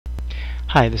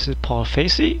Hi, this is Paul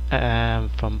Facey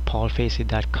from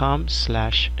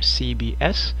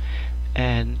paulfacey.com/cbs,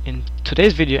 and in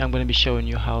today's video I'm going to be showing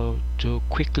you how to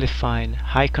quickly find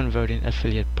high converting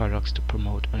affiliate products to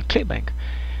promote on ClickBank.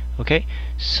 Okay,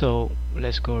 so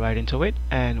let's go right into it.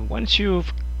 And once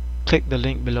you've clicked the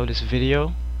link below this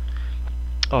video,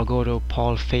 or go to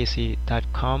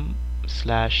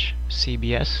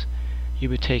paulfacey.com/cbs,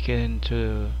 you'll be taken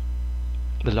to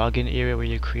the login area where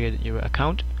you create your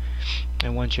account.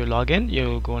 And once you log in,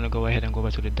 you're going to go ahead and go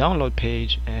back to the download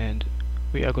page, and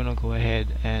we are going to go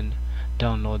ahead and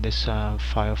download this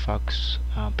Firefox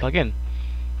plugin.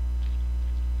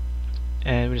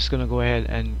 And we're just going to go ahead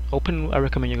and open. I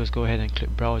recommend you guys go ahead and click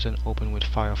browse and open with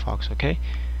Firefox. Okay,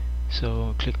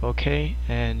 so click OK,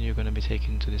 and you're going to be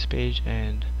taken to this page.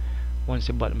 And once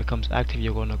the button becomes active,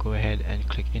 you're going to go ahead and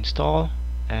click install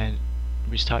and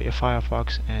restart your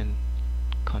Firefox and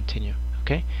continue.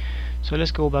 Okay, so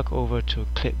let's go back over to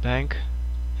ClickBank,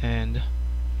 and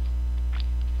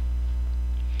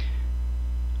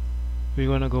we're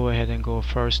going to go ahead and go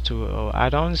first to our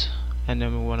add-ons, and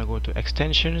then we want to go to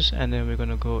extensions, and then we're going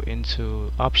to go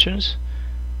into options.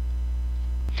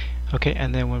 Okay,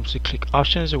 and then once you click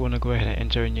options, you want to go ahead and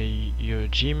enter in your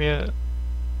Gmail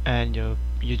and your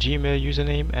Gmail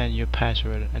username and your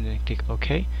password, and then click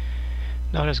OK.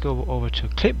 Now let's go over to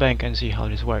ClickBank and see how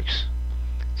this works.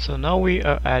 So now we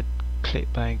are at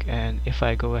ClickBank, and if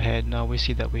I go ahead, now we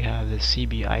see that we have the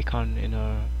CB icon in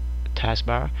our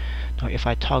taskbar. Now if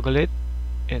I toggle it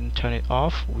and turn it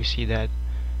off, we see that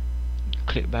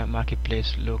ClickBank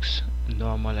Marketplace looks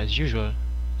normal as usual.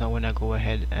 Now when I go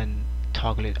ahead and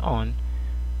toggle it on,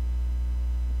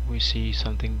 we see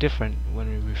something different when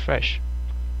we refresh.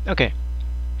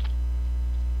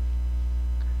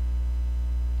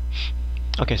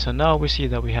 Okay, so now we see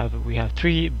that we have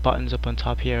three buttons up on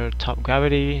top here: top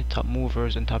gravity, top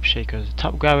movers, and top shakers.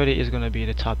 Top gravity is going to be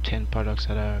the top 10 products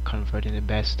that are converting the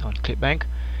best on ClickBank,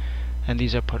 and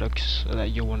these are products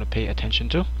that you want to pay attention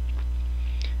to.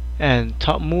 And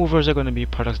top movers are going to be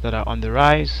products that are on the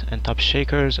rise, and top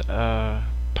shakers are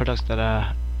products that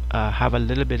are have a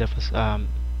little bit of a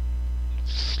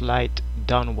slight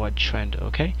downward trend.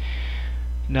 Okay,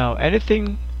 now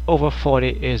anything over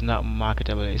 40 is not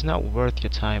marketable. It's not worth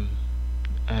your time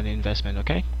and investment.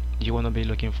 Okay, you want to be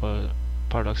looking for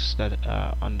products that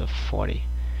are under 40,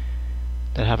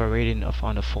 that have a rating of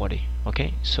under 40.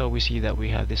 Okay, so we see that we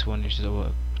have this one which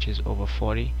is over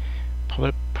 40.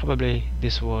 Probably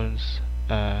this one's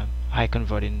high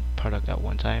converting product at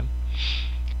one time.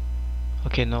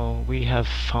 Okay, now we have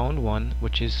found one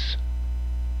which is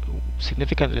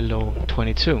significantly low,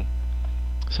 22.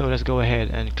 So let's go ahead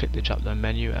and click the drop down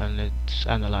menu and let's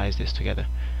analyze this together.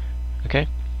 Okay,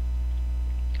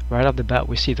 right off the bat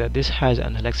we see that this has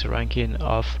an Alexa ranking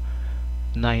of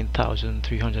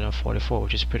 9,344,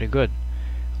 which is pretty good.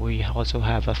 We also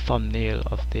have a thumbnail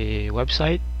of the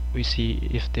website. We see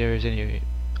if there is any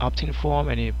opt-in form,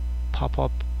 any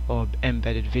pop-up, or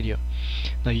embedded video.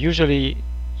 Now usually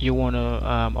you want to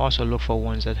also look for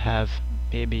ones that have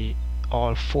maybe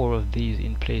all four of these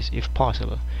in place if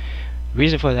possible.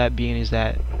 Reason for that being is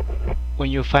that when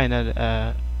you find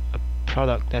a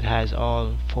product that has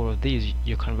all four of these,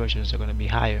 your conversions are going to be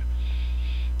higher,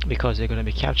 because they're going to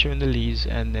be capturing the leads,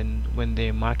 and then when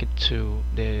they market to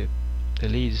the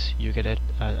leads, you get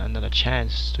another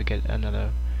chance to get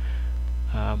another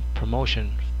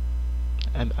promotion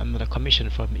and another commission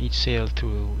from each sale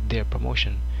through their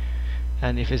promotion.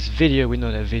 And if it's video, we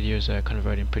know that videos are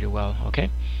converting pretty well. Okay,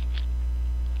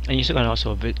 and you can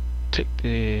also click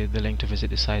the link to visit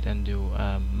the site and do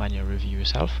manual review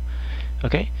yourself.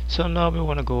 Okay, so now we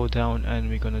want to go down and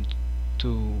we're going to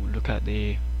look at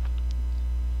the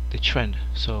trend.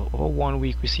 So over 1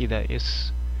 week we see that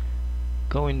it's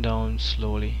going down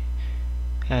slowly,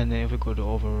 and then if we go to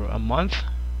over a month,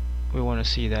 we want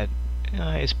to see that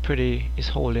it's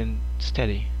holding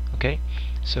steady. Okay,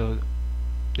 so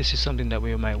this is something that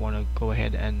we might want to go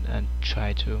ahead and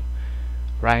try to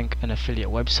rank an affiliate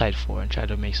website for, and try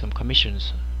to make some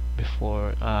commissions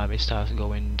before it starts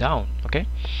going down. Okay,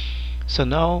 so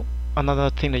now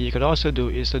another thing that you could also do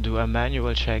is to do a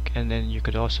manual check, and then you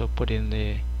could also put in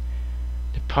the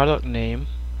product name,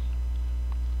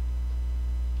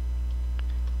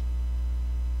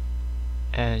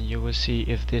 and you will see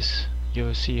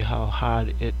how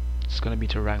hard it's going to be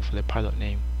to rank for the product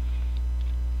name.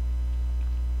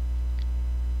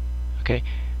 Okay,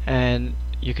 and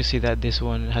you can see that this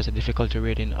one has a difficulty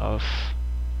rating of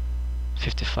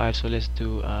 55. So let's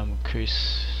do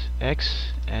Chris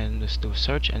X, and let's do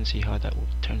search and see how that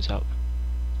turns out.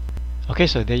 Okay,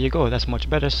 so there you go, that's much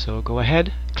better. So go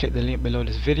ahead, click the link below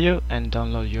this video and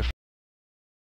download your